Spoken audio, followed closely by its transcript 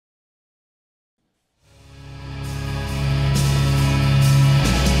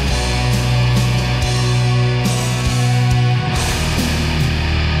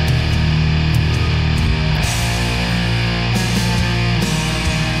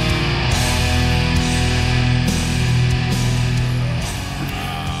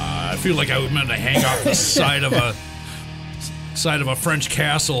feel like I was meant to hang off the side of a French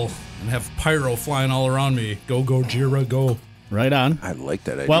castle and have pyro flying all around me. Go, Jira, go. Right on. I like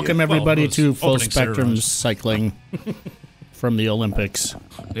that idea. Welcome, everybody, to Full opening Spectrum ceremony. Cycling from the Olympics.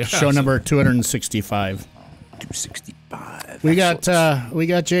 Yeah, Show number 265. 265. We got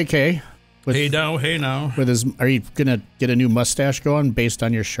JK. With, hey now. With his, are you gonna get a new mustache going based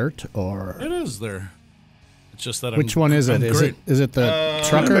on your shirt, or It is there. It's just that which one is it? Is it the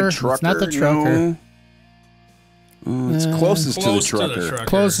trucker? It's not the trucker. No. It's closest to the trucker.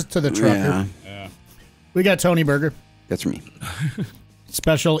 Closest to the trucker. Yeah. We got Tony Berger. That's me.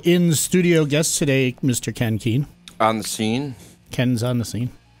 Special in-studio guest today, Mr. Ken Keene. On the scene. Ken's on the scene.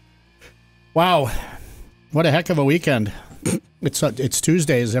 Wow. What a heck of a weekend. It's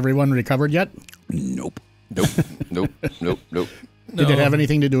Tuesday. Is everyone recovered yet? Nope. Nope. Did it have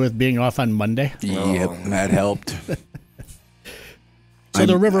anything to do with being off on Monday? Yep, that helped. So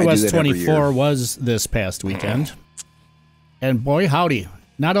the Riverwest 24 was this past weekend. And boy, howdy.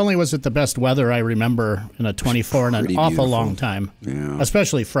 Not only was it the best weather I remember in a 24 in an awful beautiful. long time,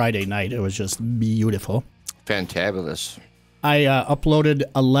 especially Friday night. It was just beautiful. Fantabulous. I uploaded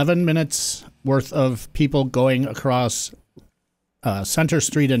 11 minutes worth of people going across Center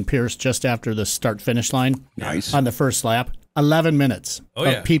Street and Pierce just after the start-finish line. Nice. On the first lap. 11 minutes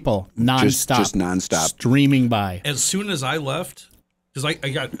of people nonstop, just nonstop streaming by. As soon as I left, because I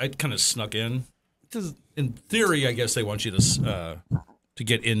kind of snuck in. Because in theory, I guess they want you to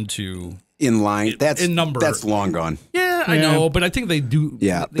get into in line. That's in number. That's long gone. Yeah, I know, but I think they do.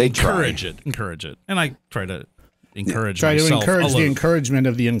 Yeah, they encourage it, and I try to encourage. Try to myself encourage the encouragement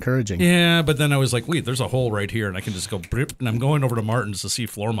of the encouraging. Yeah, but then I was like, wait, there's a hole right here, and I can just go brip, and I'm going over to Martin's to see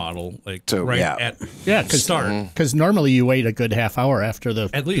floor model, like at start. Because normally you wait a good half hour after the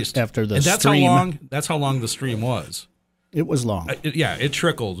and that's stream. That's how long the stream was. It was long. It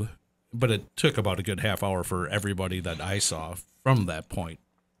trickled, but it took about a good half hour for everybody that I saw from that point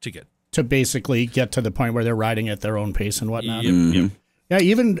to basically get to the point where they're riding at their own pace and whatnot. Yep. Yeah,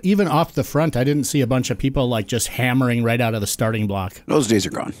 even off the front, I didn't see a bunch of people like just hammering right out of the starting block. Those days are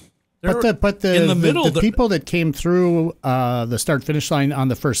gone. But in the middle, the people that came through the start-finish line on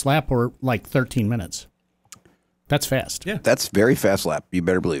the first lap were like 13 minutes. That's fast. Yeah, that's very fast lap. You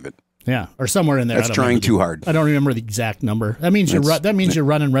better believe it. Yeah, or somewhere in there. That's trying too hard. I don't remember the exact number. That means you're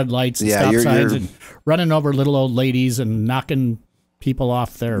running red lights and stop signs and running over little old ladies and knocking people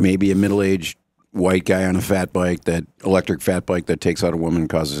off there. Maybe a middle-aged white guy on a fat bike, that electric fat bike that takes out a woman and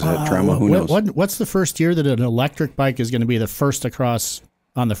causes head trauma. Who knows? What's the first year that an electric bike is going to be the first across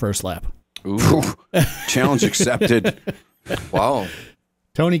on the first lap? Ooh. Challenge accepted. Wow.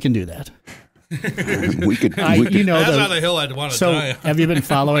 Tony can do that. we could. That's on the hill I'd want to die. Have you been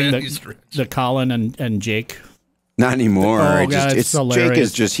following the Colin and Jake? Not anymore. Oh, God, it's Jake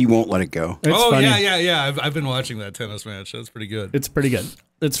is just, he won't let it go. It's funny. Yeah. I've been watching that tennis match. That's pretty good. It's pretty good.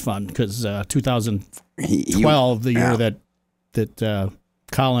 It's fun because 2012, the year that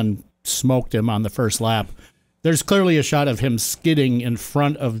Colin smoked him on the first lap, there's clearly a shot of him skidding in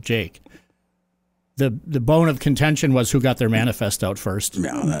front of Jake. The bone of contention was who got their manifest out first.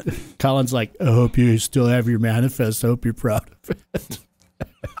 Yeah, Colin's like, I hope you still have your manifest. I hope you're proud of it.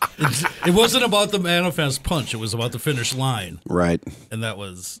 It wasn't about the manifest punch. It was about the finish line. Right. And that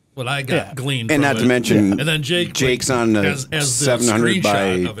was what I got gleaned and from not to mention, and then Jake's on the 700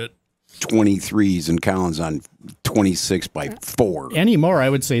 by 23s and Colin's on 26 by 4. Anymore, I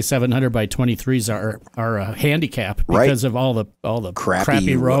would say 700 by 23s are a handicap because of all the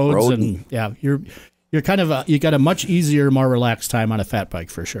crappy roads and you're kind of you got a much easier, more relaxed time on a fat bike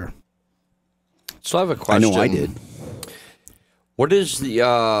for sure. So I have a question. I know I did. What is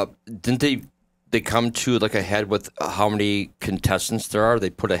the didn't they come to like a head with how many contestants there are? They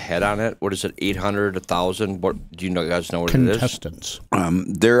put a head on it. What is it? 800, 1,000? What do you guys know what it is? Contestants.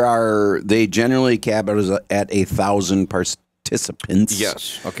 They generally cap it at 1,000 participants.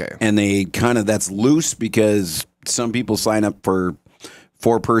 Yes. Okay. And that's loose because some people sign up for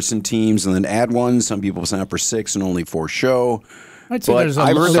 4-person teams and then add one. Some people sign up for 6 and only 4 show. I'd say there's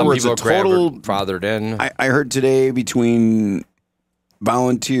I heard there was a total fathered in. I heard today between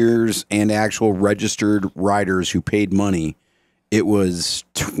volunteers and actual registered riders who paid money, it was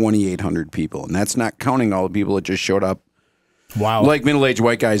 2,800 people, and that's not counting all the people that just showed up. Wow, like middle-aged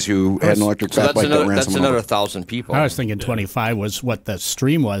white guys who had an electric fat bike that ran That's another 1,000 people. I was thinking 25 was what the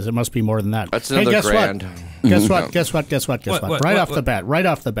stream was. It must be more than that. That's another grand. Guess what? Right off the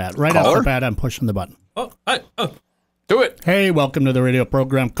bat, I'm pushing the button. Do it. Hey, welcome to the radio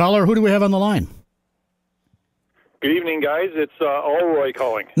program. Caller, who do we have on the line? Good evening, guys. It's Allroy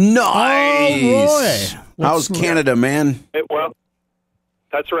calling. Nice. Allroy. How's Canada, man?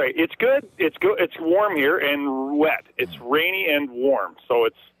 That's right. It's good. It's good. It's warm here and wet. It's rainy and warm, so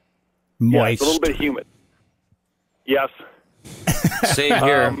it's moist. It's a little bit humid. Yes. Same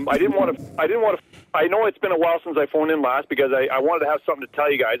here. I didn't want to. I know it's been a while since I phoned in last because I wanted to have something to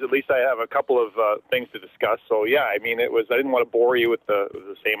tell you guys. At least I have a couple of things to discuss. So yeah, I mean, I didn't want to bore you with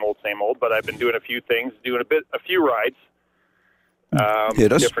the same old. But I've been doing a few things, a few rides.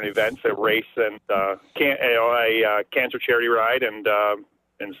 Hit us. Different events, a race, and a cancer charity ride, and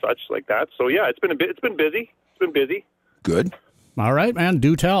such like that. So yeah, it's been busy. It's been busy. Good. All right, man.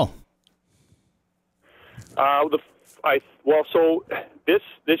 Do tell. So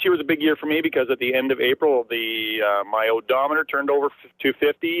this year was a big year for me because at the end of April, my odometer turned over to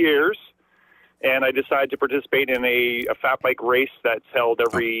 50 years, and I decided to participate in a fat bike race that's held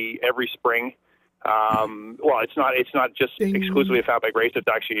every spring. It's not just exclusively a fat bike race. It's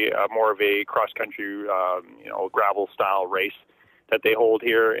actually more of a cross-country, gravel-style race that they hold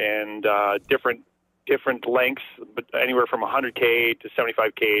here, and different lengths, but anywhere from 100K to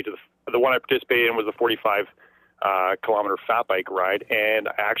 75K. To the one I participated in was a 45 kilometer fat bike ride, and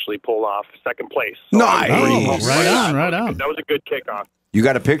I actually pulled off second place. So nice. Right on. That was a good kickoff. You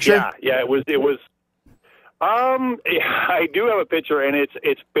got a picture? Yeah, it was. I do have a picture, and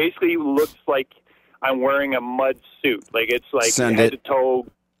it's basically looks like I'm wearing a mud suit. Like it's like head to toe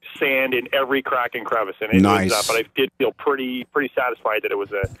sand in every crack and crevice, and it nice. was, but I did feel pretty satisfied that it was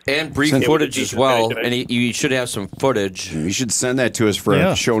and brief footage as well. And you should have some footage. You should send that to us for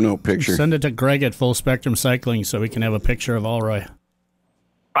a show note picture. Send it to Greg at Full Spectrum Cycling so we can have a picture of Allroy.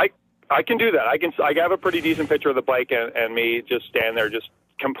 I can do that. I have a pretty decent picture of the bike and me just stand there, just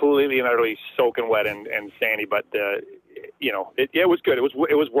completely and utterly soaking wet and sandy. But it was good. It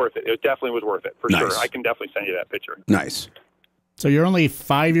was worth it. It definitely was worth it for sure. I can definitely send you that picture. Nice. So you're only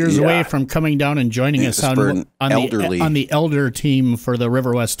 5 years away from coming down and joining us on the elder team for the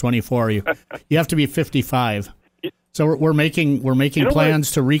Riverwest 24. You have to be 55. So we're making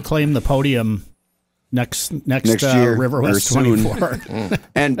plans to reclaim the podium next year, Riverwest 24.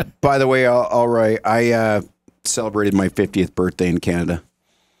 And by the way, Allroy, I celebrated my 50th birthday in Canada.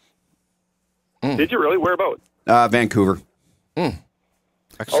 Did you really? Whereabouts? Vancouver.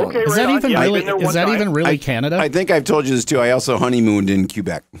 Excellent. Okay, is that even really Canada? I think I've told you this too. I also honeymooned in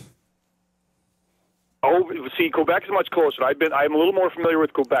Quebec. Oh, see, Quebec's much closer. I'm a little more familiar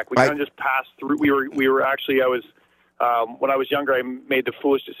with Quebec. We kind of just passed through. We were actually. When I was younger, I made the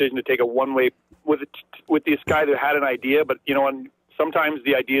foolish decision to take a one-way with this guy that had an idea. But and sometimes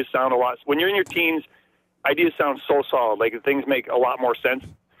the ideas sound a lot. When you're in your teens, ideas sound so solid. Like things make a lot more sense.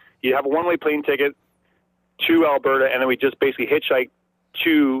 You have a one-way plane ticket to Alberta, and then we just basically hitchhiked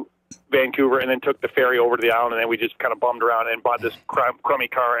to Vancouver and then took the ferry over to the island, and then we just kind of bummed around and bought this crummy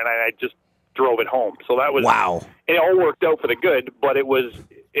car, and I just drove it home. So that was wow. It all worked out for the good, but it wasn't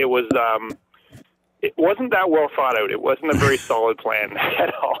that well thought out. It wasn't a very solid plan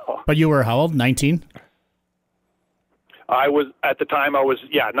at all. But you were how old? 19? I was at the time.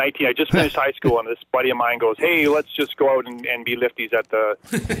 19. I just finished high school, and this buddy of mine goes, "Hey, let's just go out and be lifties at the."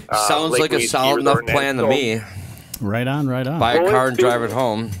 Sounds like a solid enough plan to me. Right on. Buy a car and drive it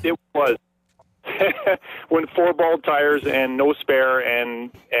home. It was when 4-ball tires and no spare,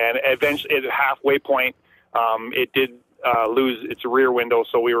 and eventually at halfway point, it did lose its rear window,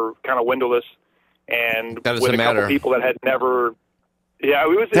 so we were kind of windowless, and with a couple people that had never. Yeah,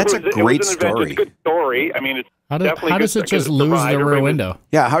 That's a great story. It's a good story. I mean, it's how does it just lose the rear window?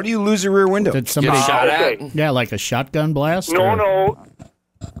 Yeah, how do you lose the rear window? Did somebody shot at? Yeah, like a shotgun blast?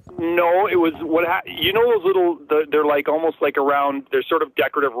 No, it was those little. They're like almost like around. They're sort of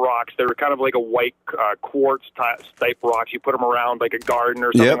decorative rocks. They're kind of like a white quartz type rocks. You put them around like a garden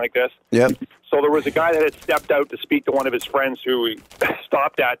or something like this. Yep. So there was a guy that had stepped out to speak to one of his friends who we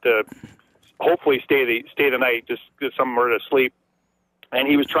stopped at to hopefully stay the night, just somewhere to sleep. And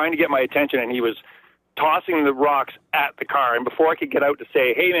he was trying to get my attention, and he was tossing the rocks at the car. And before I could get out to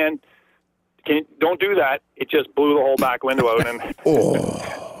say, "Hey, man, don't do that," it just blew the whole back window out. And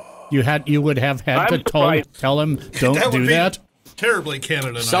you would have had to tell him, "Don't do that." Terribly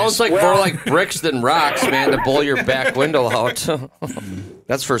Canada nice. Sounds like more like bricks than rocks, man, to blow your back window out.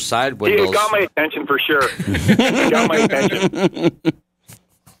 That's for side windows. It got my attention for sure. It got my attention.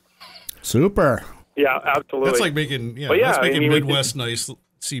 Super. Yeah, absolutely. That's like making Midwest nice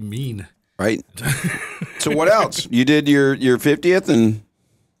seem mean. Right. So what else? You did your 50th and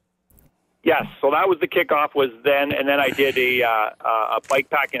yes. So that was the kickoff and then I did a bike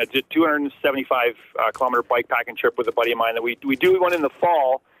packing, a 275 kilometer bike packing trip with a buddy of mine that we do one in the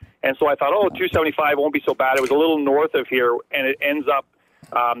fall. And so I thought, 275 won't be so bad. It was a little north of here, and it ends up,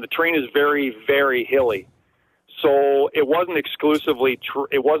 the terrain is very, very hilly. So it wasn't exclusively,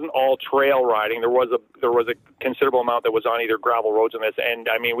 it wasn't all trail riding. There was a considerable amount that was on either gravel roads in this. And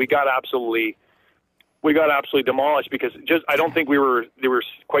I mean, we got absolutely demolished because I don't think they were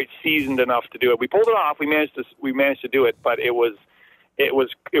quite seasoned enough to do it. We pulled it off. We managed to do it, but it was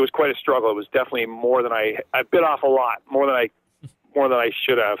quite a struggle. It was definitely more than I bit off a lot, more than I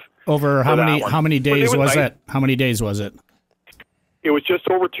should have. Over how many days was it? How many days was it? It was just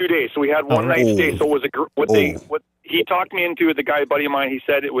over 2 days. So we had one night stay. So it was what he talked me into, the guy, a buddy of mine, he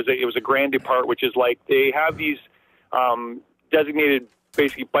said it was a grand depart, which is like they have these designated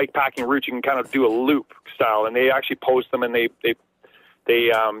basically bike packing routes. You can kind of do a loop style, and they actually post them, and they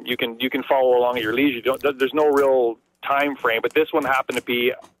you can follow along at your leisure. There's no real time frame, but this one happened to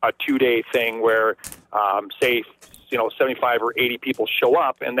be a 2-day thing where say 75 or 80 people show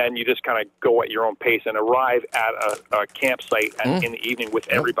up, and then you just kind of go at your own pace and arrive at a campsite in the evening with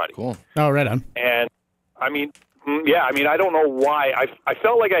everybody. Cool. Oh, right on. And I mean, I don't know why. I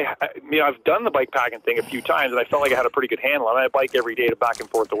felt like I've done the bike packing thing a few times, and I felt like I had a pretty good handle on it. I bike every day to back and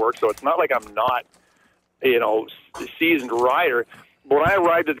forth to work, so it's not like I'm not, a seasoned rider. But when I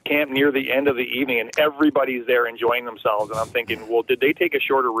arrived at the camp near the end of the evening and everybody's there enjoying themselves, and I'm thinking, well, did they take a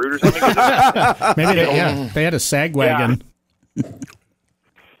shorter route or something? Maybe they had a sag wagon. Yeah.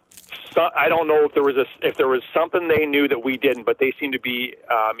 So, I don't know if there was something they knew that we didn't, but they seemed to be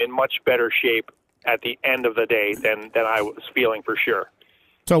in much better shape at the end of the day than I was feeling for sure.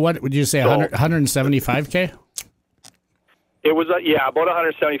 So what would you say, 175K? It was, about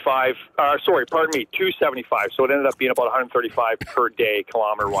 175, 275. So it ended up being about 135 per day,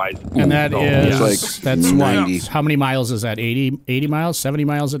 kilometer-wise. And that is, that's 90. How many miles is that, 80 miles, 70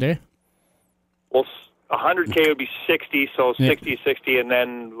 miles a day? Well, 100K would be 60, so 60, and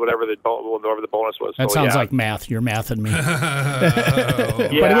then whatever the bonus was. That sounds like math. You're mathing me.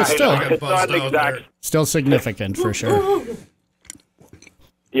 But it was still, it's not exact. Still significant for sure.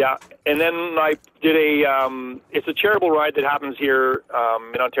 Yeah, and then I did it's a charitable ride that happens here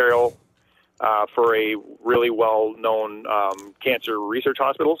in Ontario for a really well-known cancer research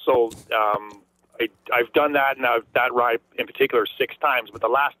hospital. So I've done that, and that ride in particular 6 times. But the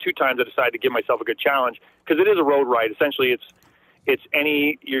last 2 times I decided to give myself a good challenge because it is a road ride. Essentially, it's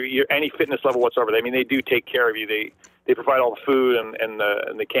any fitness level whatsoever. I mean, they do take care of you. They provide all the food and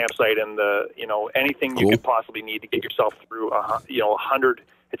the campsite and anything you could possibly need to get yourself through 100.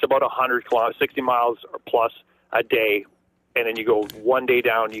 It's about 100 kilometers, 60 miles or plus a day, and then you go 1 day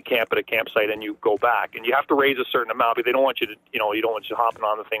down, you camp at a campsite, and you go back. And you have to raise a certain amount, but they don't want you to, you don't want you hopping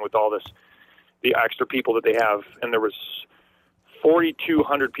on the thing with all the extra people that they have. And there was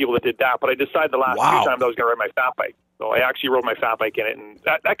 4,200 people that did that, but I decided the last 2 times I was going to ride my fat bike. So I actually rode my fat bike in it, and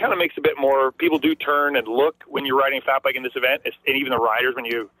that kind of makes a bit more, people do turn and look when you're riding a fat bike in this event, and even the riders, when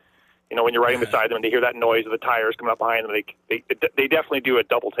you're riding beside them and they hear that noise of the tires coming up behind them, they definitely do a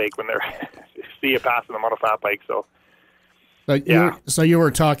double take when they're see you passing them on a fat bike. So, so you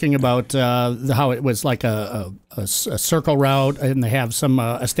were talking about how it was like a circle route, and they have some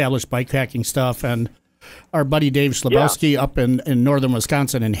established bikepacking stuff. And our buddy Dave Schlabowski up in northern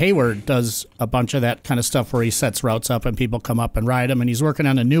Wisconsin in Hayward does a bunch of that kind of stuff where he sets routes up and people come up and ride them. And he's working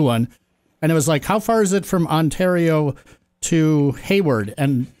on a new one. And it was like, how far is it from Ontario to Hayward?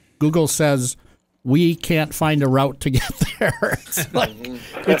 And Google says we can't find a route to get there. It's like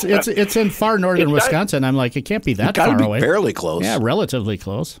it's in far northern Wisconsin. I'm like, it can't be that far away. Fairly close. Yeah, relatively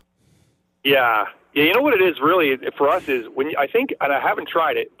close. Yeah. You know what it is really for us is I think, and I haven't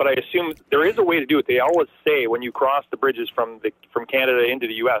tried it, but I assume there is a way to do it. They always say when you cross the bridges from Canada into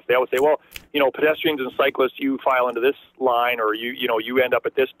the U.S., they always say, well, pedestrians and cyclists, you file into this line, or you end up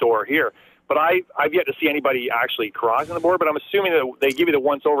at this door here. But I've yet to see anybody actually crossing the border, but I'm assuming that they give you the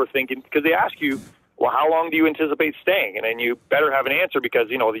once-over thinking, because they ask you, well, how long do you anticipate staying? And then you better have an answer because,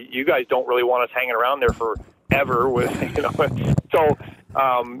 you guys don't really want us hanging around there forever. So,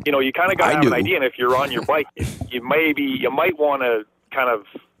 you kind of got to have an idea. And if you're on your bike, you might want to kind of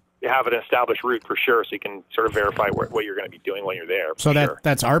have an established route for sure so you can sort of verify what you're going to be doing when you're there. So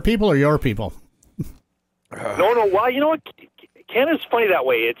that's our people or your people? No. Well, you know what? Canada's funny that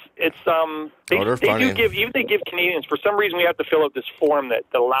way. They give Canadians, for some reason we have to fill out this form that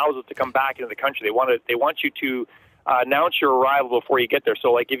allows us to come back into the country. They want you to announce your arrival before you get there.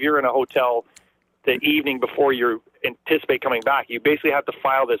 So like if you're in a hotel the evening before you anticipate coming back, you basically have to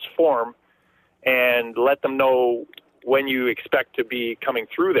file this form and let them know when you expect to be coming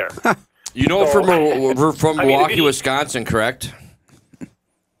through there. We're from Milwaukee, Wisconsin, correct?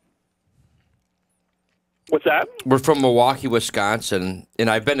 What's that? We're from Milwaukee, Wisconsin, and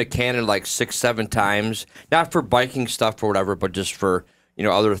I've been to Canada like 6-7 times, not for biking stuff or whatever, but just for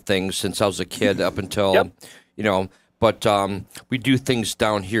other things since I was a kid up until But we do things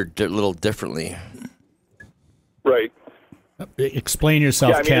down here a little differently. Right. Explain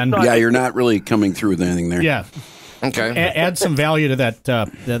yourself, Ken. You're not really coming through with anything there. Yeah. Okay. Add some value to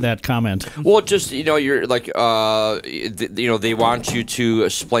that comment. Well, just you're like they want you to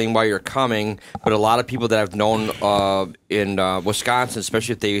explain why you're coming, but a lot of people that I've known in Wisconsin,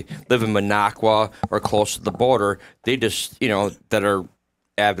 especially if they live in Minocqua or close to the border, they just that are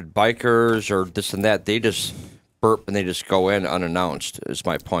avid bikers or this and that, they just burp and they just go in unannounced. Is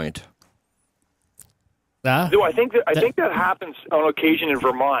my point. No, I think that happens on occasion in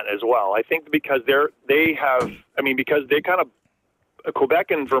Vermont as well. I think because because they kind of Quebec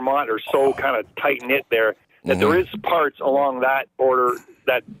and Vermont are so kind of tight knit there that there is parts along that border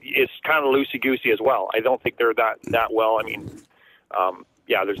that is kind of loosey goosey as well. I don't think they're that well. I mean,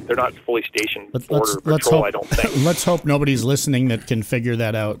 they're not fully stationed border patrol. Hope, I don't think. Let's hope nobody's listening that can figure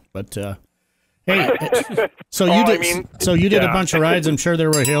that out. But hey, so you did a bunch of rides. I'm sure there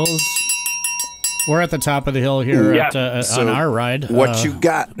were hills. We're at the top of the hill here on our ride. What you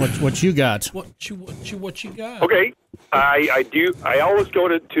got? What you got? What you got? Okay, I do. I always go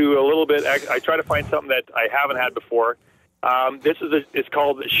to a little bit. I try to find something that I haven't had before. It's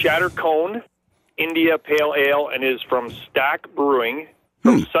called Shatter Cone India Pale Ale, and is from Stack Brewing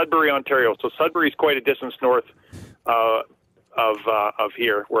from Sudbury, Ontario. So Sudbury is quite a distance north of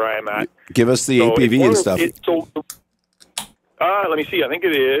here where I am at. Give us the APV and stuff. Let me see. I think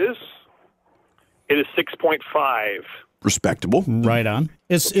it is. It is 6.5. Respectable. Right on.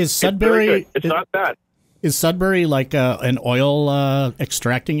 Is Sudbury? It's not bad. Is Sudbury like an oil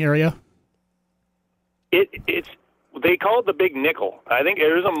extracting area? They call it the Big Nickel. I think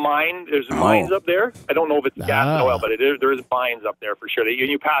there's a mine. There's mines up there. I don't know if it's gas and oil, but there is mines up there for sure.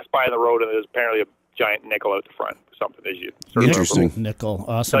 You pass by the road and there's apparently a giant nickel out the front or something. As you interesting nickel.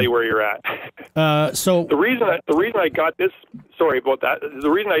 Awesome. Tell you where you're at. So the reason I got this. Sorry about that. The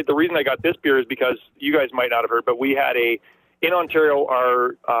reason I got this beer is because you guys might not have heard, but we had in Ontario,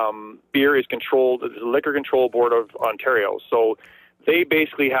 our beer is controlled. The Liquor Control Board of Ontario. So they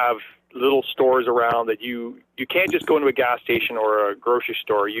basically have little stores around that you can't just go into a gas station or a grocery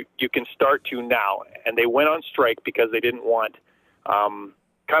store. You can start to now, and they went on strike because they didn't want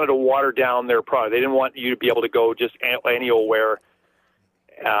kind of to water down their product. They didn't want you to be able to go just any old where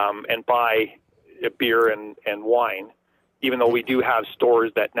and buy a beer and wine, even though we do have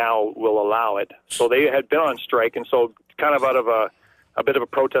stores that now will allow it. So they had been on strike, and so kind of out of a bit of a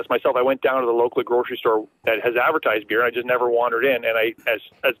protest myself, I went down to the local grocery store that has advertised beer. I just never wandered in, and as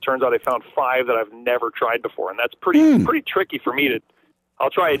it turns out, I found 5 that I've never tried before, and that's pretty tricky for me to.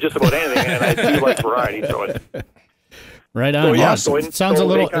 I'll try just about anything, and I do like variety. So right on. Sounds a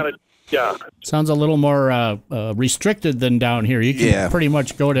little. Sounds a little more restricted than down here. You can pretty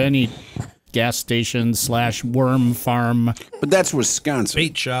much go to any gas station / worm farm. But that's Wisconsin.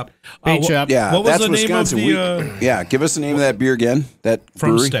 Bait shop. Yeah, what was that's the Wisconsin. name of the, give us the name of that beer again. That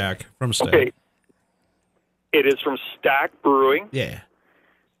from brewery? Stack. From Stack. Okay. It is from Stack Brewing. Yeah.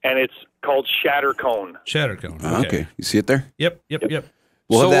 And it's called Shatter Cone. Shatter Cone. Okay. You see it there? Yep.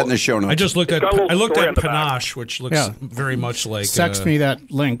 We'll have that in the show notes. I just looked at on Panache, which looks very much like. Text me that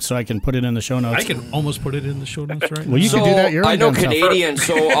link so I can put it in the show notes. I can almost put it in the show notes right now. Well, you can do that. I know Canadian.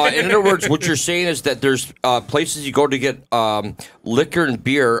 So, in other words, what you're saying is that there's places you go to get liquor and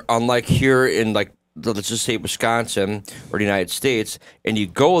beer, unlike here in let's just say Wisconsin or the United States, and you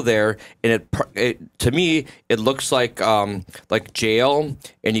go there, and it to me it looks like jail,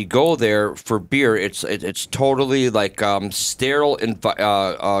 and you go there for beer. It's totally like sterile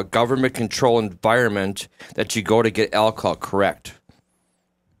government control environment that you go to get alcohol. Correct?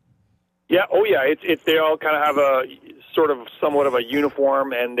 Yeah. Oh yeah. It's they all kind of have a sort of somewhat of a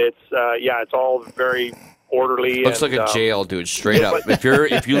uniform, and it's all very orderly. Looks like a jail, dude. Straight up.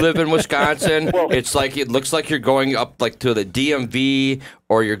 If you live in Wisconsin, it looks like you're going up to the DMV,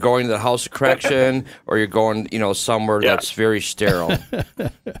 or you're going to the House of Correction, or you're going somewhere that's very sterile.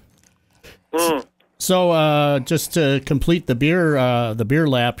 So just to complete the beer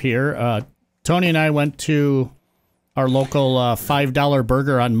lap here, Tony and I went to our local $5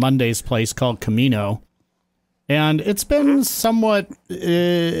 burger on Monday's place called Camino, and it's been somewhat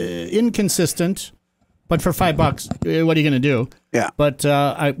inconsistent. But for $5, what are you going to do? Yeah. But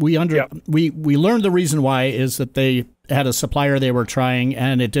we learned the reason why is that they had a supplier they were trying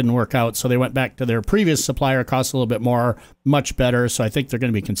and it didn't work out, so they went back to their previous supplier. Cost a little bit more, much better. So I think they're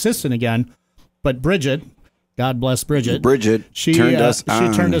going to be consistent again. But Bridget, God bless Bridget. She turned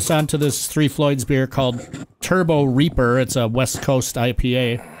us on to this Three Floyds beer called Turbo Reaper. It's a West Coast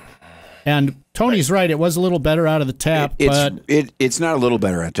IPA, and Tony's right. It was a little better out of the tap, but It's not a little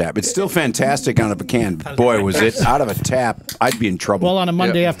better at tap. It's still fantastic out of a can. Boy, was it out of a tap, I'd be in trouble. well, on a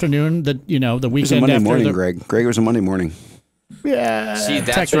Monday afternoon, the weekend it was a Monday after morning, the, Greg. Greg, it was a Monday morning. Yeah, See,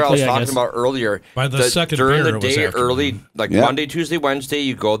 that's what I was talking about earlier. By the second during beer, the it was day afternoon. early, like Yeah. Monday, Tuesday, Wednesday,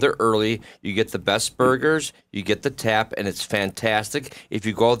 you go there early. You get the best burgers. You get the tap, and it's fantastic. If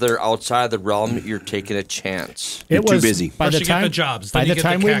you go there outside of the realm, you're taking a chance. You're too busy. By First the you time get the jobs, by then you the get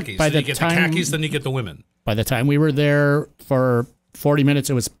time the we khakis, by then the you get time the khakis, then you get the women. by the time we were there for 40 minutes,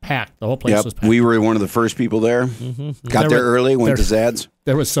 it was packed. The whole place was Yep, packed. we were one of the first people there. Got there early, went to Zad's.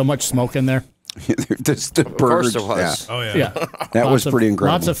 There was so much smoke in there. The Of course there was. Yeah. Oh yeah. Yeah, That was pretty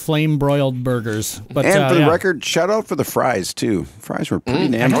incredible. Lots of flame broiled burgers. But And for the yeah. record, shout out for the fries too. Fries were pretty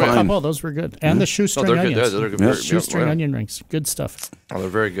damn I had a fine. couple of those were good, and the shoestring they're good. onions. They're good. Yep. Shoestring Yeah. onion rings, good stuff. Oh, they're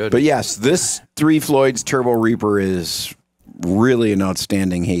very good. But yes, this Three Floyds Turbo Reaper is really an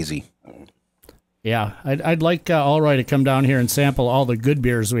outstanding hazy. Yeah, I'd like Allroy to come down here and sample all the good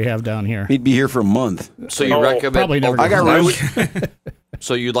beers we have down here. He'd be here for a month. so you recommend? probably never I got room.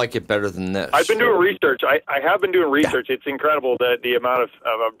 So you like it better than this? I've been doing research. I have been doing research. It's incredible the amount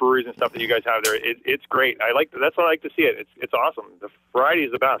of breweries and stuff that you guys have there. It's great. That's what I like to see it. It's awesome. The variety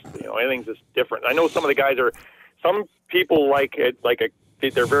is the best. Anything's just different. I know some of the guys some people like it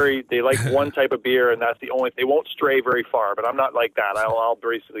they like one type of beer and that's the only. They won't stray very far. But I'm not like that. I'll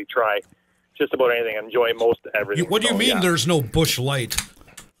basically try just about anything. I enjoy most everything. What do you mean? There's no Bush Light?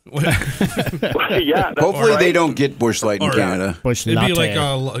 Yeah. Hopefully they don't get Bush Light in Or- Canada. Bush It'd be latte.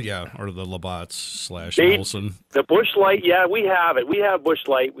 like or the Labatt's / Molson. The Bush Light, yeah, we have it. We have Bush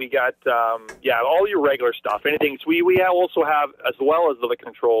Light. We got, all your regular stuff. Anything. So we also have, as well as the liquor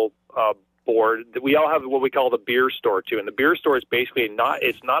control board, we all have what we call the beer store, too. And the beer store is basically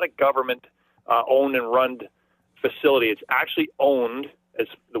it's not a government owned and run facility. It's actually owned, as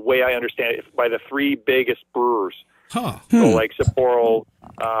the way I understand it, by the three biggest brewers. Huh. So like Sapporo,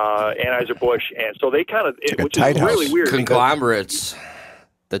 Anheuser-Busch, and so they kind of, which is tight house. really weird. because- Conglomerates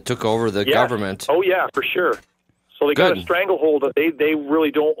that took over the Yeah. government. Oh yeah, for sure. So they got a Good. stranglehold that they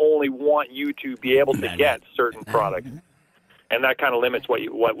really don't only want you to be able to get certain products, and that kind of limits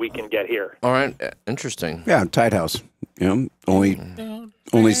what we can get here. All right, interesting. Yeah, tight house. Only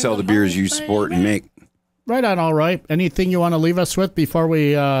sell the beers you support and make. Right on, Allroy. Anything you want to leave us with before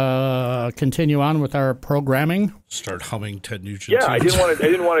we continue on with our programming? Start humming Ted Nugent. Yeah, I didn't want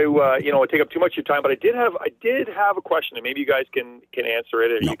to take up too much of your time, but I did have a question, and maybe you guys can answer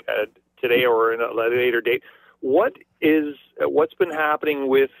it today or in a later date. What's been happening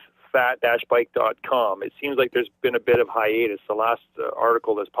with fat-bike.com? It seems like there's been a bit of hiatus. The last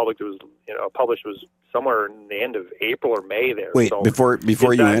article that's published was somewhere in the end of April or May there. Wait, so before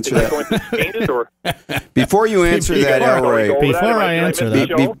you answer that, going through changes, or before you answer that, Elroy,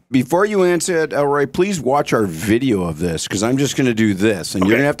 before you answer that, Elroy, please watch our video of this because I'm just going to do this, and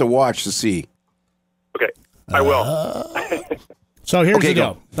you're going to have to watch to see. Okay, I will. So here's Okay, the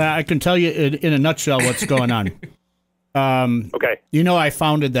deal. I can tell you in a nutshell what's going on. Okay. I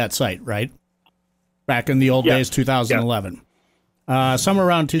founded that site, right? Back in the old days, 2011. Somewhere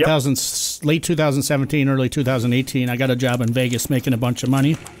around late 2017, early 2018, I got a job in Vegas making a bunch of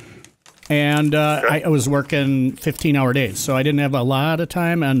money. And I was working 15-hour days, so I didn't have a lot of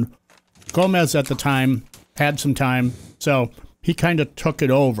time. And Gomez at the time had some time, so he kind of took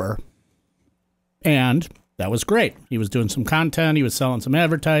it over. And that was great. He was doing some content. He was selling some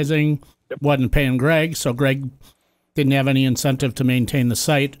advertising. Wasn't paying Greg, so Greg didn't have any incentive to maintain the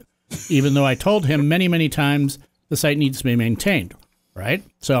site, even though I told him many, many times the site needs to be maintained, right?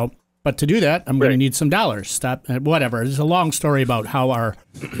 So, but to do that, I'm going to need some dollars. Whatever. It's a long story about how our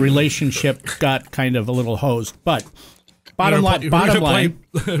relationship got kind of a little hosed. But bottom line,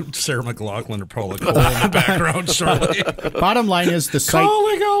 Sarah McLachlan or Paula Cole in the background shortly. bottom line is the site.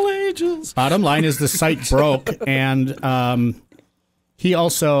 Calling all ages. Bottom line is the site broke, and he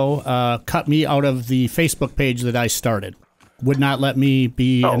also cut me out of the Facebook page that I started. Would not let me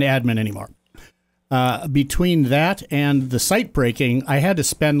be an admin anymore. Between that and the site breaking, I had to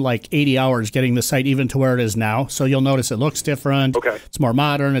spend like 80 hours getting the site even to where it is now. So you'll notice it looks different. Okay. It's more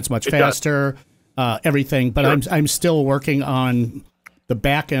modern. It's much faster. Everything. But I'm still working on the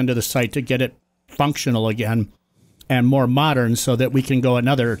back end of the site to get it functional again and more modern so that we can go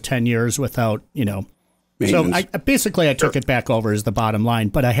another 10 years without, So I took it back over as the bottom line,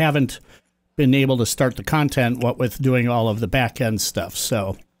 but I haven't been able to start the content with doing all of the back end stuff.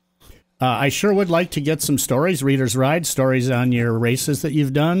 So I sure would like to get some stories, readers' rides, stories on your races that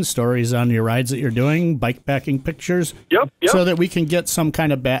you've done, stories on your rides that you're doing, bike packing pictures. Yep. So that we can get some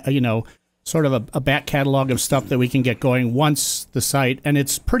kind of sort of a back catalog of stuff that we can get going once the site, and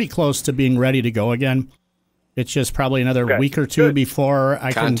it's pretty close to being ready to go again. It's just probably another week or two before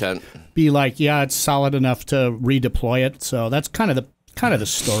I can be like, yeah, it's solid enough to redeploy it. So that's kind of the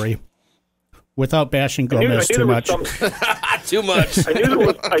story. Without bashing Gomez too much. Too much. I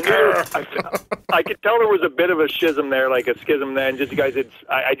could tell there was a bit of a schism there, like a schism there, and just you guys,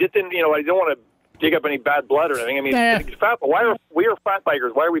 I just didn't, I don't want to dig up any bad blood or anything. I mean, we are fat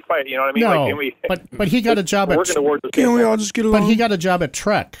bikers. Why are we fighting? You know what I mean? No, like, but he got a job at Can't we all just get along? But he got a job at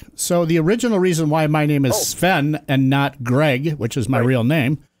Trek. So the original reason why my name is Sven and not Greg, which is my real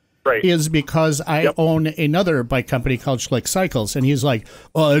name, is because I own another bike company called Schlick Cycles, and he's like,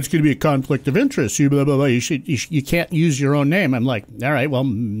 "Oh, it's going to be a conflict of interest. You blah blah blah. You can't use your own name." I'm like, "All right, well,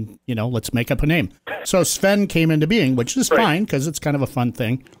 let's make up a name." So Sven came into being, which is fine because it's kind of a fun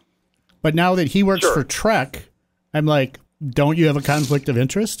thing. But now that he works for Trek, I'm like, "Don't you have a conflict of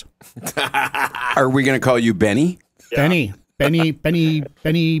interest?" Are we going to call you Benny? Yeah. Benny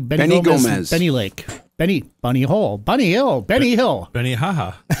Gomez, Benny Lake. Bunny Hill, Benny Hill, Benny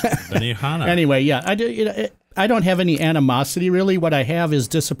Haha, Benny Hana. Anyway, yeah, I don't have any animosity really. What I have is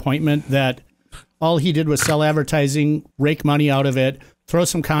disappointment that all he did was sell advertising, rake money out of it, throw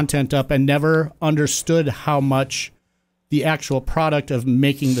some content up, and never understood how much the actual product of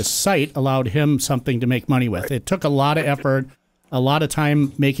making the site allowed him something to make money with. It took a lot of effort, a lot of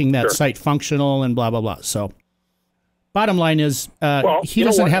time making that site functional, and blah blah blah. So. Bottom line is, he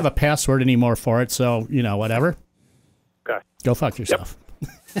doesn't have a password anymore for it, so, whatever. Okay. Go fuck yourself.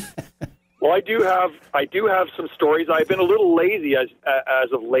 Yep. Well, I do have some stories. I've been a little lazy as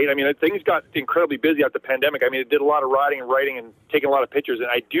of late. I mean, things got incredibly busy after the pandemic. I mean, I did a lot of riding and writing and taking a lot of pictures, and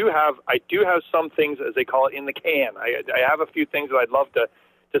I do have some things, as they call it, in the can. I have a few things that I'd love to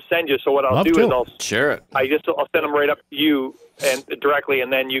send you. So what I'll do is I'll share it. I'll send them right up to you and directly,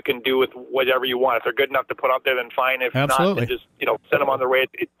 and then you can do with whatever you want. If they're good enough to put up there, then fine. If not, then just send them on their way.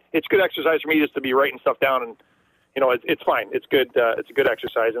 It's good exercise for me just to be writing stuff down, and it's fine. It's good. It's a good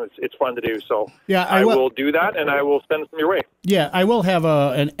exercise, and it's fun to do. So yeah, I will do that, and I will send them your way. Yeah, I will have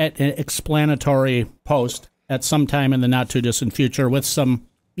an explanatory post at some time in the not too distant future with some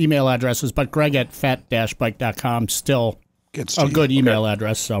email addresses. But Greg at fat-bike.com still. A good email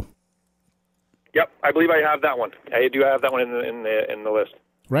address. So, yep, I believe I have that one. I do have that one in the list.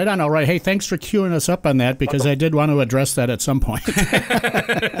 Right on. All right. Hey, thanks for queuing us up on that because I did want to address that at some point.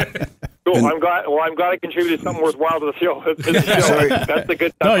 Cool. I'm glad I contributed something worthwhile to the show. That's the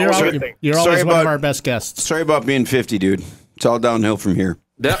good. Thing. You're always one of our best guests. Sorry about being 50, dude. It's all downhill from here.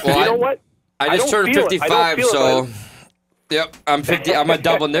 Yeah, well, you know what? I just turned 55, so yep, I'm 50. I'm a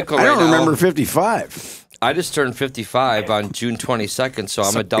double nickel right now. I don't remember 55. I just turned 55 on June 22nd, so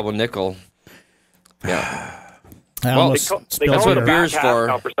I'm a double nickel. Yeah. Well, that's what a beer's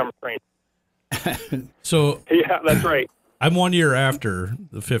for some reason. So yeah, that's right. I'm 1 year after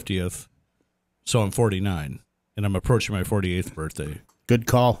the 50th, so I'm 49, and I'm approaching my 48th birthday. Good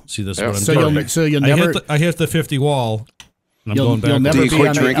call. See, this is what I'm doing. So you'll never. I hit the 50 wall, and I'm going back. You'll never do you be quit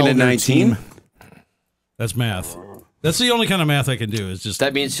on drinking at 19? That's math. That's the only kind of math I can do. Is just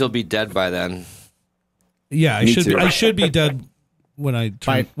that means he'll be dead by then. Yeah, I should be dead when I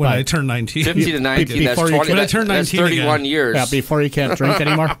turn 19. 50 to 19. That's 20. When I turn 19, that's 31 again. years. Yeah, before you can't drink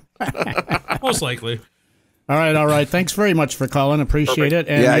anymore. Most likely. All right. Thanks very much for calling. Appreciate it.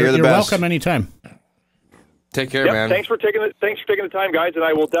 And you're the best. Welcome anytime. Take care, man. Thanks for taking the time, guys, and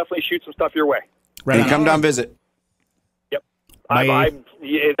I will definitely shoot some stuff your way. Right. And come down visit. Yep. That's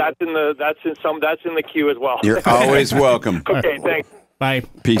in the queue as well. You're always welcome. Okay. Thanks. Bye.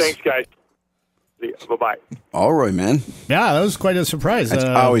 Peace. Thanks, guys. Bye-bye. Allroy, man. Yeah, that was quite a surprise. It's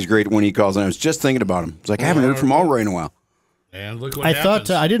always great when he calls, and I was just thinking about him. It's like, I haven't heard from Allroy in a while. And look what I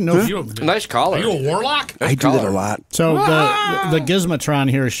thought, I didn't know. Nice caller. Are you a warlock? I do that a lot. So the Gizmotron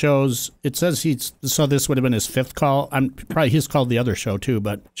here shows, it says so this would have been his fifth call. He's called the other show too,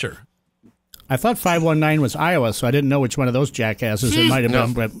 but. Sure. I thought 519 was Iowa, so I didn't know which one of those jackasses it might have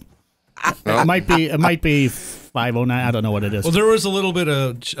been, but it might be 509. I don't know what it is. Well, there was a little bit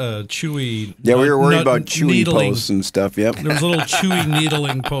of chewy. Yeah, we were worried about chewy posts and stuff. Yep. There was a little chewy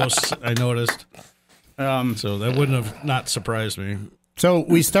needling posts I noticed. So that wouldn't have not surprised me. So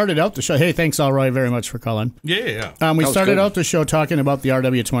we started out the show. Hey, thanks, Allroy, very much for calling. Yeah. We started out the show talking about the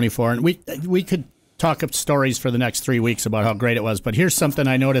RW24, and we could talk up stories for the next 3 weeks about how great it was. But here's something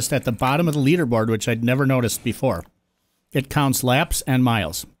I noticed at the bottom of the leaderboard, which I'd never noticed before. It counts laps and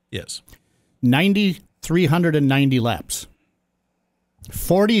miles. Yes. 390 laps.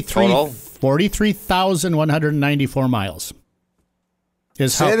 43,194 miles.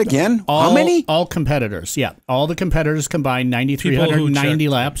 is Say it again. All, how many? All competitors. Yeah, all the competitors combined 9,390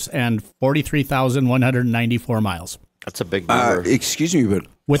 laps and 43,194 miles. That's a big number. Excuse me, but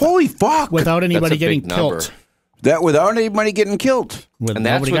holy fuck! Without anybody That's a getting big number. killed. That without anybody getting killed. And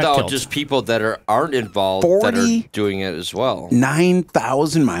that's without just people that aren't involved that are doing it as well.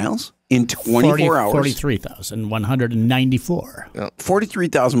 9,000 miles in 24 hours. 43,194.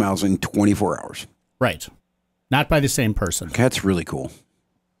 43,000 miles in 24 hours. Right. Not by the same person. That's really cool.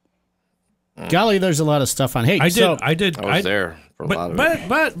 Golly, there's a lot of stuff on. Hey, I was there for a lot of it.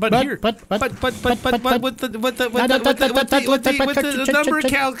 But with the number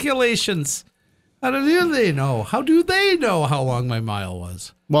calculations. How do they know? How do they know how long my mile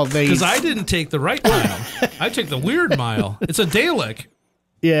was? Well, because I didn't take the right mile. I took the weird mile. It's a Dalek.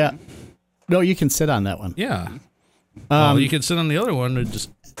 Yeah. No, you can sit on that one. Yeah. Well, you can sit on the other one and just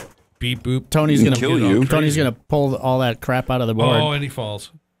beep boop. Tony's gonna kill you. Tony's gonna pull all that crap out of the board. Oh, and he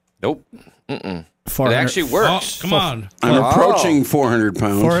falls. Nope. It actually works. Oh, come on. I'm approaching 400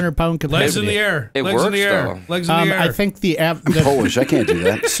 pounds. 400-pound capacity. Legs in the air. It Legs works, in the air. though. Legs in the air. I think I'm Polish. I can't do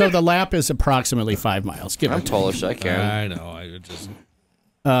that. so the lap is approximately 5 miles. Give or I'm take. Polish. I can. I know. I just.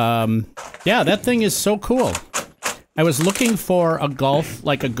 Yeah, that thing is so cool. I was looking for a golf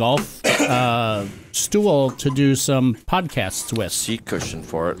stool to do some podcasts with. Seat cushion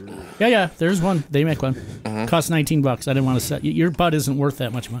for it. Yeah, there's one. They make one. Costs $19. I didn't want to set. Your butt isn't worth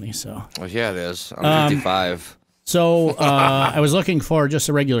that much money, so. Well, yeah, it is. I'm 55. So I was looking for just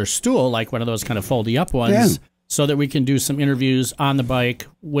a regular stool, like one of those kind of foldy up ones, so that we can do some interviews on the bike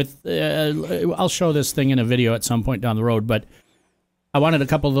with. I'll show this thing in a video at some point down the road, but I wanted a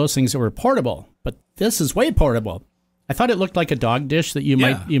couple of those things that were portable. But this is way portable. I thought it looked like a dog dish that you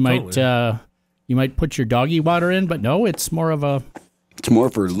might put your doggy water in, but no, it's more of a. It's more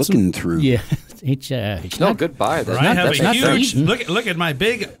for looking through. Yeah, it's No, not, goodbye. I have a huge eating. look at my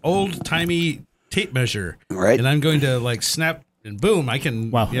big old timey tape measure. Right. And I'm going to like snap and boom, I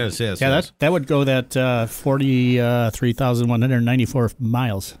can. Wow. Yes. Yeah, that would go that 43,194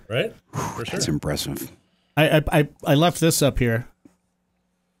 miles. Right. For sure. That's impressive. I left this up here.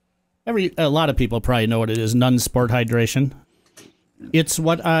 A lot of people probably know what it is. Nunn Sport Hydration. It's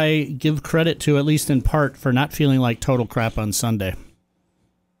what I give credit to, at least in part, for not feeling like total crap on Sunday.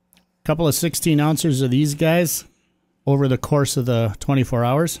 Couple of 16 ounces of these guys over the course of the 24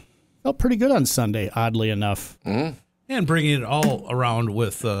 hours. Felt pretty good on Sunday, oddly enough. And bringing it all around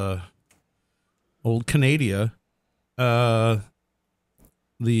with old Canada,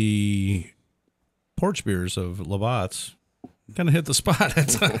 the porch beers of Labatt's kind of hit the spot at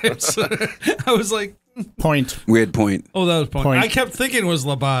times. I was like, Point. We had Point. oh, that was Point. I kept thinking it was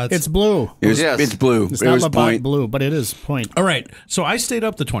Labatt's. It's blue. It's blue. It's it not was Labatt Point. blue, but it is Point. All right. So I stayed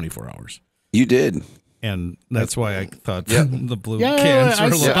up the 24 hours. You did. And that's why I thought the blue Yeah, cans I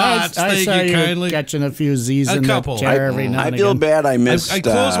were saw Labatt's. Thank you you kindly. catching a few Z's A in couple. the chair every now I and feel again. bad I missed. I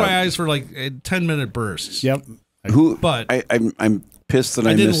closed my eyes for like 10-minute bursts. Yep. But I'm pissed that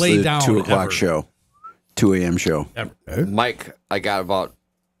I didn't missed lay the down 2 o'clock ever. show. 2 a.m. show. Mike, I got about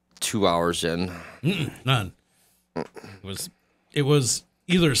 2 hours in. None. It was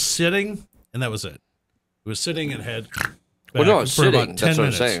either sitting, and that was it. It was sitting and head. Well, no, for about sitting. 10 That's what I'm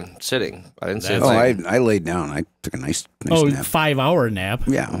minutes. saying. Sitting. I didn't say Oh, sitting. I laid down. I took a nice Oh, nap. 5-hour nap.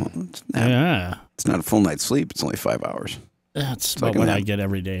 Yeah, well, it's, nap. Yeah. It's not a full night's sleep. It's only 5 hours. That's like about a what nap. I get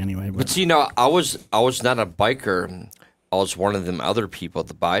every day anyway. But see, no, I was not a biker. I was one of them other people,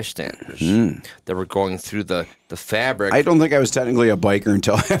 the bystanders, that were going through the fabric. I don't think I was technically a biker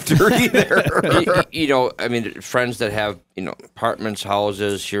until after either. I mean, friends that have, apartments,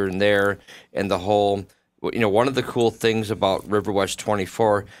 houses here and there, and the whole, one of the cool things about Riverwest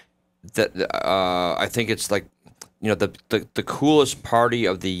 24 that I think it's like, the coolest party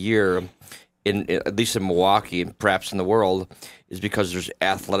of the year, at least in Milwaukee and perhaps in the world, is because there's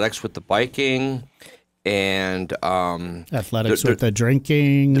athletics with the biking and athletics with the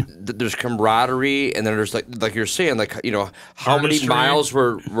drinking. There's camaraderie, and then there's like you're saying, how many Artistry. miles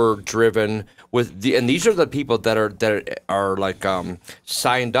were driven with and these are the people that are like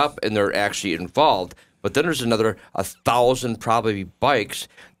signed up and they're actually involved. But then there's another 1,000 probably bikes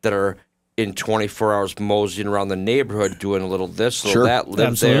that are in 24 hours moseying around the neighborhood doing a little this, a little that, live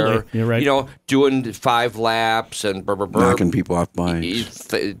Absolutely. there. You're right. Doing 5 laps and Knocking people off bikes.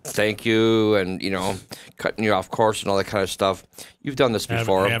 thank you, and cutting you off course and all that kind of stuff. You've done this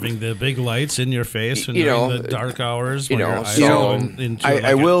before. Having the big lights in your face and You during know, the dark hours. you when know, your eyes so- go into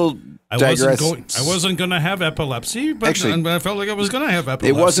I will digress. I wasn't going to have epilepsy, but Actually, I felt like I was going to have epilepsy.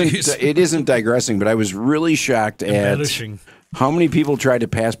 It wasn't. It isn't digressing, but I was really shocked at Embellishing. how many people tried to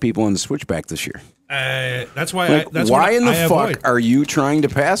pass people on the switchback this year. That's why. Like, That's why in the I fuck avoid. are you trying to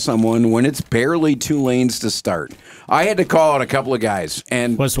pass someone when it's barely 2 lanes to start? I had to call out a couple of guys,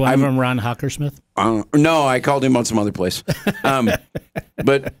 and Was one of them Ron Hockersmith? No, I called him on some other place.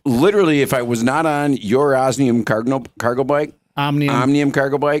 But literally, if I was not on your Osmium cargo bike, Omnium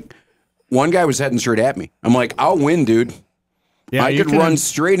cargo bike, one guy was heading straight at me. I'm like, I'll win, dude. Yeah, I could run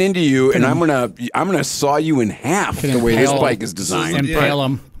straight into you, and I'm gonna saw you in half the way this bike is designed. Impale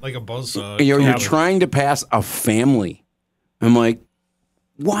him. Like a buzzsaw. You're trying to pass a family. I'm like,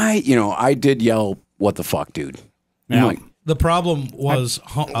 why? I did yell, "What the fuck, dude?" I'm like, the problem was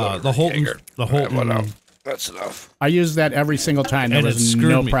the Holton. That's enough. I use that every single time. There And was it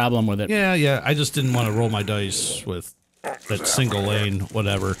screwed no me. problem with it. Yeah. I just didn't want to roll my dice with that single lane,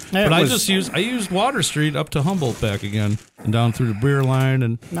 whatever. Yeah, But I used Water Street up to Humboldt back again and down through the Breer line,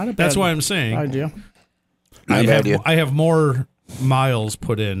 and Not a that's bad why I'm saying idea. I have more miles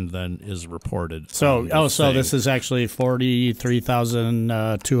put in than is reported. So this is actually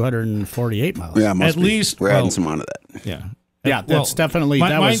 43,248 miles. yeah, must At be. least- we're well- adding some onto that. Yeah. Yeah, that's definitely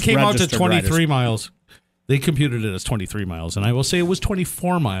that mine was came out to registered 23 riders. miles. They computed it as 23 miles, and I will say it was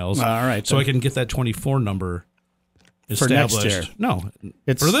 24 miles. All right, so then. I can get that 24 number For next established. year. No,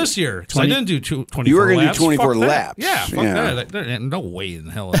 It's for this year. 'Cause 20 I didn't do 24 You were gonna do laps. 24 Fuck that. laps. Yeah, fuck Yeah. that. There ain't no way in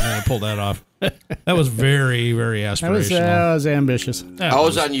hell I'm going to pull that off. That was very, very That aspirational. was ambitious. That I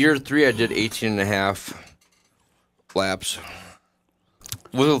was on year 3. I did 18 and a half laps.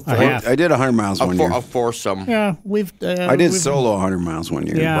 With A half. I did 100 miles one year. a foursome. Yeah, we've. I did solo 100 miles one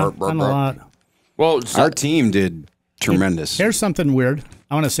year. Yeah, burp, burp, done a burp. lot. Well, Our team did tremendous. Here's something weird.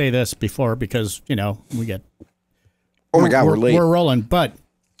 I want to say this before because we get. Oh my God, we're late. We're rolling, but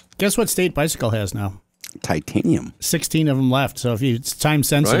guess what state bicycle has now? Titanium. 16 of them left. So it's time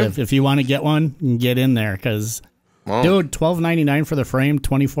sensitive. Right. If you want to get one, you can get in there because. Dude, $12.99 for the frame,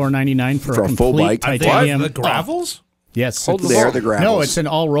 $24.99 for For a a full complete bike? titanium. The gravels? Yes, They're the gravels. no, it's an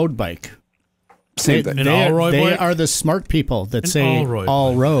all-road bike. Same thing. An all-road They bike? are the smart people that say all-road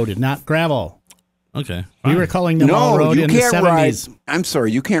all bike. road, not gravel. Okay. We were calling them No, all-road you in the can't 70s. ride. I'm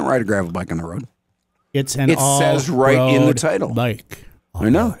sorry, you can't ride a gravel bike on the road. It's an It says right in the title. bike. I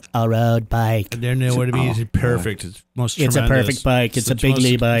know. All-road bike. There nowhere to be. It's perfect. It's most It's a tremendous. perfect bike. It's a the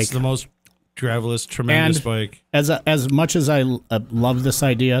bigly most- bike. It's the most gravelous, tremendous And- bike. As much as I love this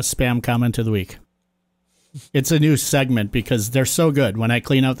idea, spam comment of the week. It's a new segment because they're so good. When I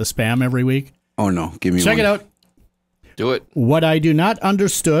clean out the spam every week, Oh no, give me check one. it out. do it. What I do not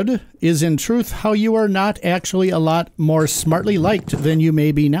understood is in truth how you are not actually a lot more smartly liked than you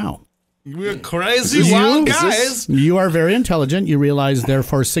may be now. We're crazy You- wild Is guys. You are very intelligent. You realize,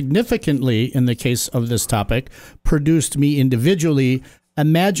 therefore, significantly, in the case of this topic, produced me individually.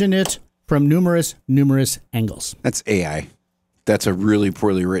 Imagine it from numerous angles. That's AI. That's a really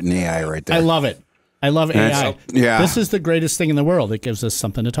poorly written AI right there. I love it. I love AI. yeah. This is the greatest thing in the world. It gives us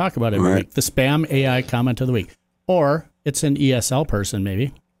something to talk about every Right. week. The spam AI comment of the week. Or it's an ESL person,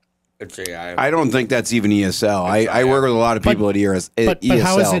 maybe. It's AI. I don't think that's even ESL. I work with a lot of people at ESL. But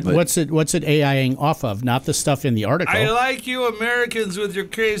how is it? What's it AIing off of? Not the stuff in the article. I like you Americans with your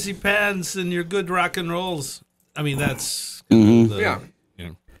crazy pants and your good rock and rolls. I mean, that's Yeah.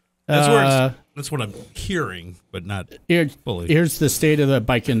 That's where that's what I'm hearing, but not fully. Here's the state of the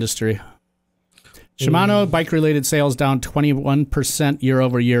bike industry. Shimano bike-related sales down 21% year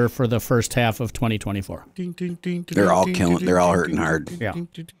over year for the first half of 2024. They're all killing. They're all hurting hard. Yeah.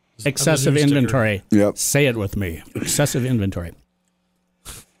 Excessive inventory. Yep. Say it with me. Excessive inventory.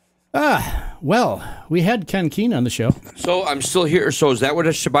 Well, we had Ken Keene on the show. So I'm still here. So is that what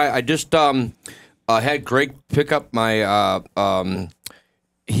I should buy? I just had Greg pick up my.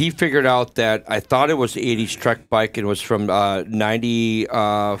 He figured out that I thought it was the 80s Trek bike and it was from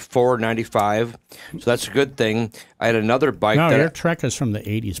 94, 95. So that's a good thing. I had another bike No, that your Trek is from the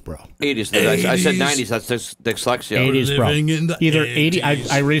 80s, bro. 80s. I said 90s. That's dyslexia. 80s, bro. living in the Either 80.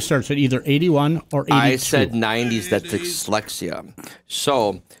 80s. I researched it. Either 81 or 82. I said 90s. That's dyslexia.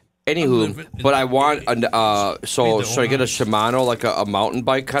 So, anywho, but I want so should I get a Shimano, like a mountain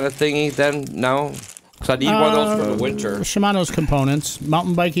bike kind of thingy then now? Because I need one of those for the winter. Shimano's components,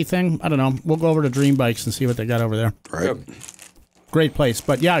 mountain bikey thing. I don't know. We'll go over to Dream Bikes and see what they got over there. Right. Great place,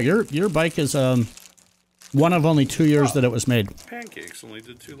 but yeah, your bike is one of only 2 years that it was made. Pancakes only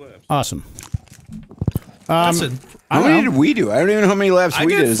did 2 laps. Awesome. Listen, How many did we do? I don't even know how many laps I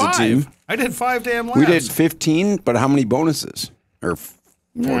we did did as a 5. team. I did 5 damn laps. We did 15, but how many bonuses? Or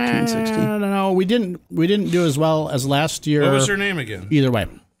 14, 16? I don't know. We didn't do as well as last year. What was your name again? Either way,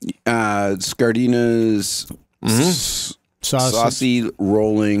 Scardina's saucy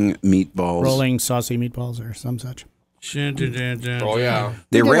rolling meatballs. rolling saucy meatballs or some such. Oh, yeah.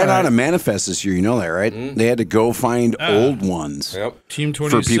 They ran out of manifests this year. You know that, right? They had to go find old ones. Yep. Team For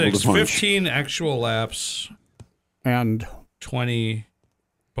people 26, to punch. 15 actual laps, And 20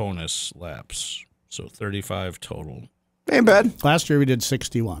 bonus laps. So 35 total. Ain't bad. last year we did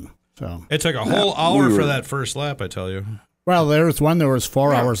 61. So It took a whole hour we for were- that first lap, I tell you. well, there was one that was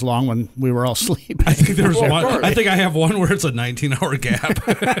 4 hours long when we were all asleep. I think there's one. I think I have one where it's a 19-hour gap.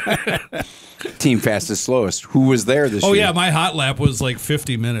 Team fastest, slowest. Who was there this Oh year? yeah, my hot lap was like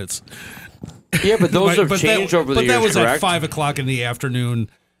 50 minutes. Yeah, but those have changed over the but years, that was correct? at 5 o'clock in the afternoon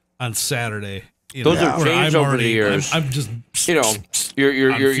on Saturday. You Those know, have where changed I'm over the already- years. I'm just, You know,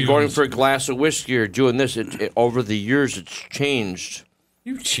 you're I'm going fused. for a glass of whiskey or doing this. Over the years, it's changed.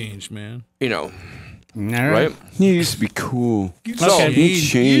 You changed, man. You know, All right. right? He used to be cool. Okay. He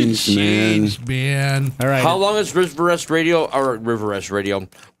changed, you man. changed, man. All right. How long has Riverwest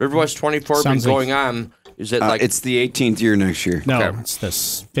 24 been Sounds like- going on? Is it like? It's the 18th year next year. No, Okay. it's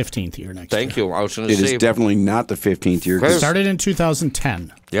this 15th year next Thank year. you. I was going to It say. is definitely not the 15th year. 'cause Started in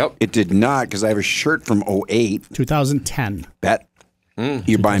 2010. Yep. It did not, because I have a shirt from 08. 2010. Bet.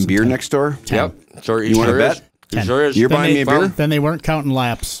 You're buying beer next door? Yep. Sure, You wanna bet? He sure is. You're Then buying me a they- beer? Then they weren't counting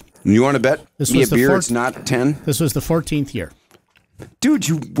laps. You want to bet This me a was the beer? fourth- It's not 10? This was the 14th year. Dude,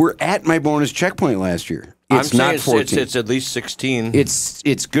 you were at my bonus checkpoint last year. It's I'm not saying 14. it's at least 16.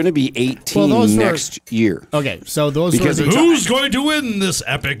 It's going to be 18 Well, those were- next year. Okay, so those Because were it's- the, Who's going to win this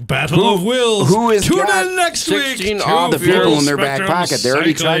epic battle of wills? who has Tune got in next 16 week. off The Full people in their back Spectrum pocket, they're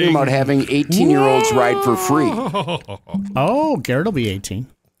already talking Cycling. about having 18-year-olds ride for free. oh, Garrett will be 18.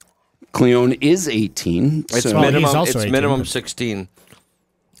 Cleone is 18. It's so, minimum. he's also It's 18, minimum but- 16.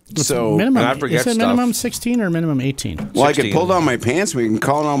 so Minimum. and I forget Is it stuff. minimum 16 or minimum 18? well, I could 16. pull down my pants. We can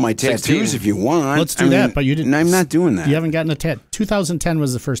call it all my tattoos 16. if you want. Let's do that, but you didn't. I'm not doing that. You haven't gotten a tattoo. 2010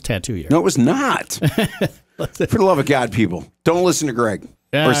 was the first tattoo year. No, it was not. For the love of God, people, don't listen to Greg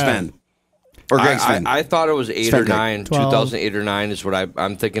or Sven. Or Greg Sven. I thought it was 8 Sven or Greg. 9. 12. 2008 or 9 is what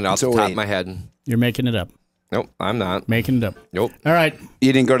I'm thinking off the It's top 08. of my head. You're making it up. Nope, I'm not. Making it up. Nope. All right.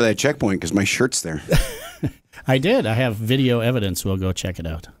 You didn't go to that checkpoint because my shirt's there. I did. I have video evidence. We'll go check it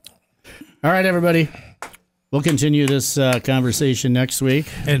out. All right, everybody. We'll continue this conversation next week.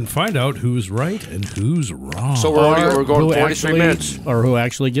 And find out who's right and who's wrong. So we're going Who 43 actually- minutes. Or who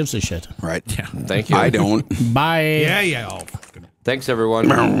actually gives a shit. Right. Thank you. I don't. Bye. yeah. Oh, fucking Thanks, everyone.